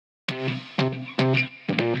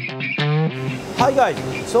Hi guys,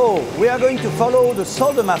 so we are going to follow the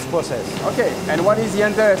Soldermask process. Okay, and what is the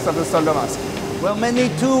interest of the Soldermask? Well, mainly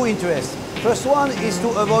two interests. First one is to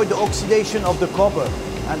avoid the oxidation of the copper,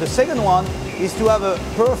 and the second one is to have a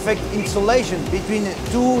perfect insulation between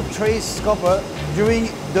two trace copper during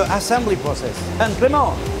the assembly process. And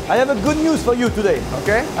Clément, I have a good news for you today.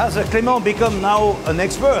 Okay. As Clément become now an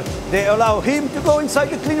expert, they allow him to go inside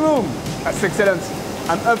the clean room. That's excellent.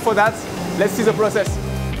 I'm up for that. Let's see the process.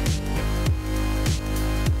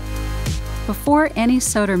 Before any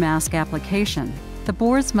Soldermask application, the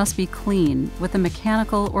boards must be cleaned with a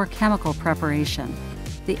mechanical or chemical preparation.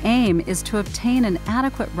 The aim is to obtain an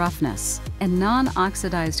adequate roughness and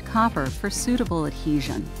non-oxidized copper for suitable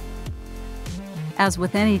adhesion. As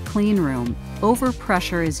with any clean room,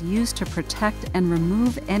 overpressure is used to protect and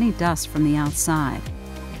remove any dust from the outside.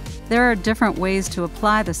 There are different ways to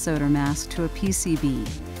apply the Soldermask to a PCB: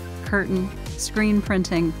 curtain, screen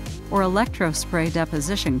printing, or electrospray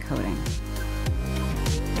deposition coating.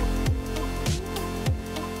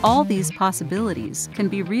 All these possibilities can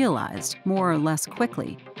be realized more or less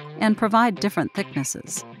quickly and provide different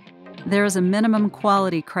thicknesses. There is a minimum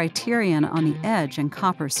quality criterion on the edge and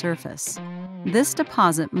copper surface. This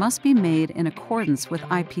deposit must be made in accordance with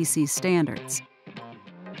IPC standards.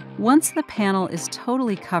 Once the panel is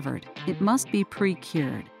totally covered, it must be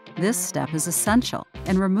pre-cured. This step is essential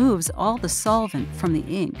and removes all the solvent from the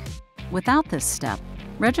ink. Without this step,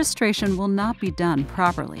 registration will not be done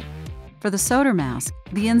properly. For the Soldermask,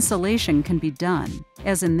 the insulation can be done,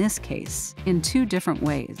 as in this case, in two different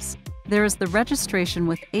ways. There is the registration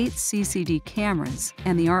with 8 CCD cameras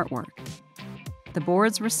and the artwork. The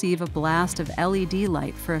boards receive a blast of LED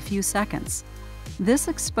light for a few seconds. This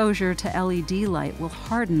exposure to LED light will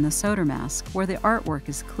harden the Soldermask where the artwork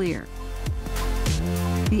is clear.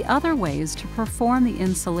 The other way is to perform the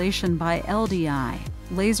insulation by LDI,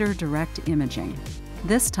 laser direct imaging.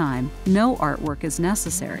 This time, no artwork is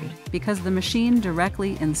necessary because the machine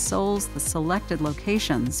directly insoles the selected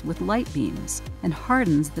locations with light beams and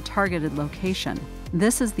hardens the targeted location.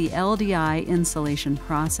 This is the LDI insulation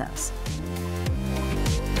process.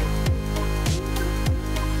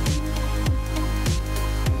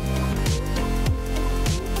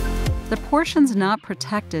 The portions not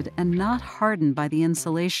protected and not hardened by the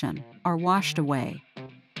insulation are washed away.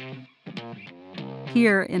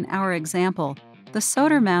 Here, in our example, the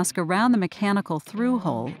Soldermask around the mechanical through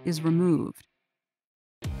hole is removed.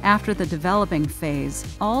 After the developing phase,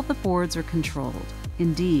 all the boards are controlled.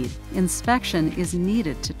 Indeed, inspection is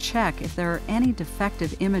needed to check if there are any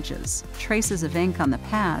defective images, traces of ink on the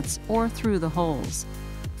pads, or through the holes.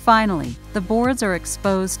 Finally, the boards are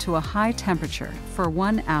exposed to a high temperature for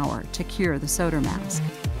 1 hour to cure the Soldermask.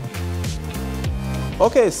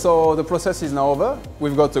 Okay, so the process is now over.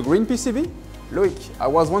 We've got a green PCB. Loic, I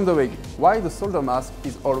was wondering why the Soldermask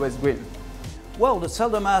is always green. Well, the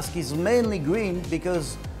Soldermask is mainly green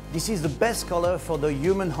because this is the best color for the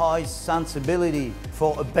human eye's sensibility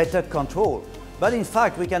for a better control. But in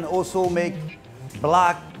fact, we can also make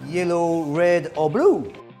black, yellow, red or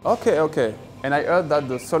blue. Okay. And I heard that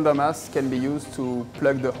the Soldermask can be used to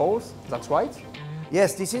plug the holes, that's right?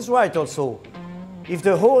 Yes, this is right also. If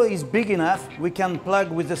the hole is big enough, we can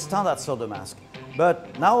plug with the standard Soldermask.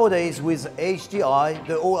 But nowadays with HDI,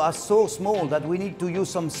 the hole are so small that we need to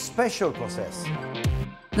use some special process.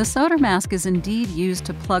 The Soldermask is indeed used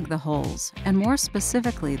to plug the holes, and more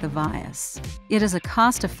specifically the vias. It is a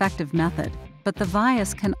cost-effective method, but the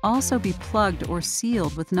vias can also be plugged or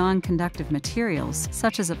sealed with non-conductive materials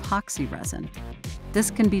such as epoxy resin.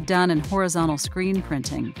 This can be done in horizontal screen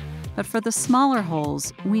printing, but for the smaller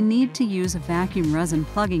holes, we need to use a vacuum resin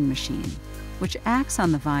plugging machine, which acts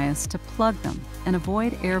on the vias to plug them and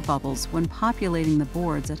avoid air bubbles when populating the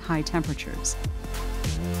boards at high temperatures.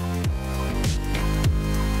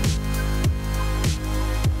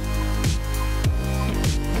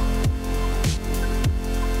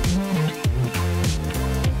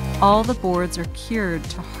 All the boards are cured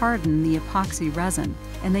to harden the epoxy resin,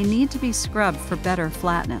 and they need to be scrubbed for better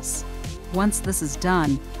flatness. Once this is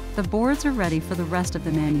done, the boards are ready for the rest of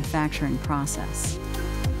the manufacturing process.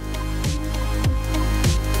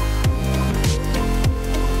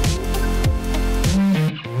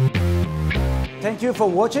 Thank you for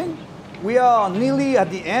watching. We are nearly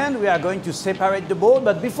at the end. We are going to separate the board,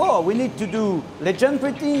 but before we need to do legend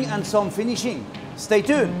printing and some finishing. Stay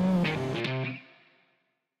tuned.